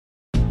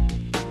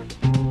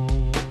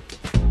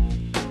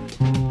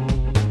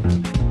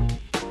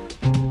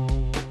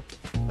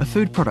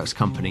food products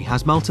company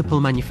has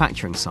multiple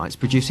manufacturing sites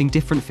producing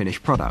different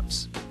finished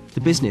products. The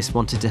business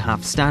wanted to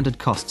have standard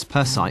costs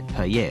per site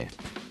per year.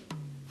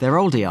 Their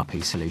old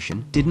ERP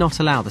solution did not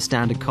allow the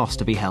standard cost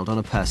to be held on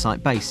a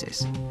per-site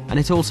basis, and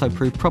it also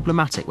proved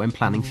problematic when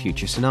planning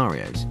future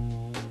scenarios.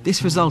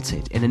 This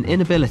resulted in an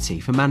inability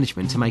for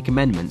management to make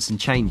amendments and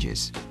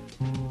changes.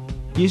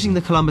 Using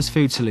the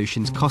ColumbusFood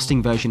solution's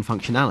costing version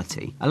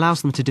functionality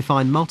allows them to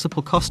define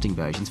multiple costing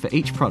versions for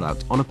each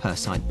product on a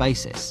per-site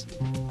basis.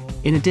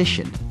 In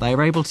addition, they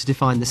are able to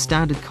define the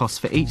standard costs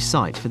for each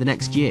site for the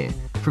next year,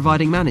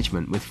 providing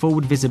management with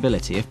forward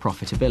visibility of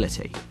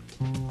profitability.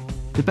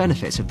 The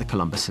benefits of the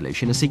Columbus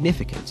solution are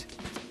significant.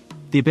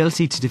 The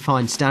ability to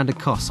define standard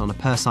costs on a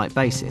per-site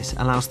basis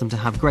allows them to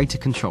have greater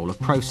control of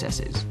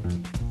processes.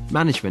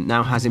 Management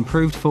now has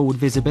improved forward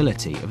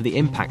visibility of the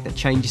impact that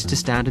changes to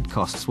standard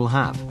costs will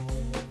have.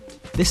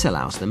 This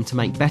allows them to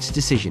make better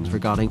decisions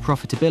regarding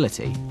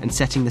profitability and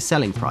setting the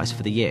selling price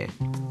for the year.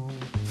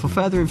 For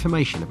further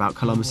information about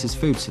Columbus's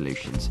food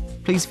solutions,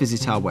 please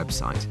visit our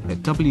website at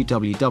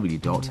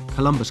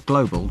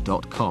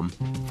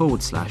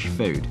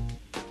www.columbusglobal.com/food.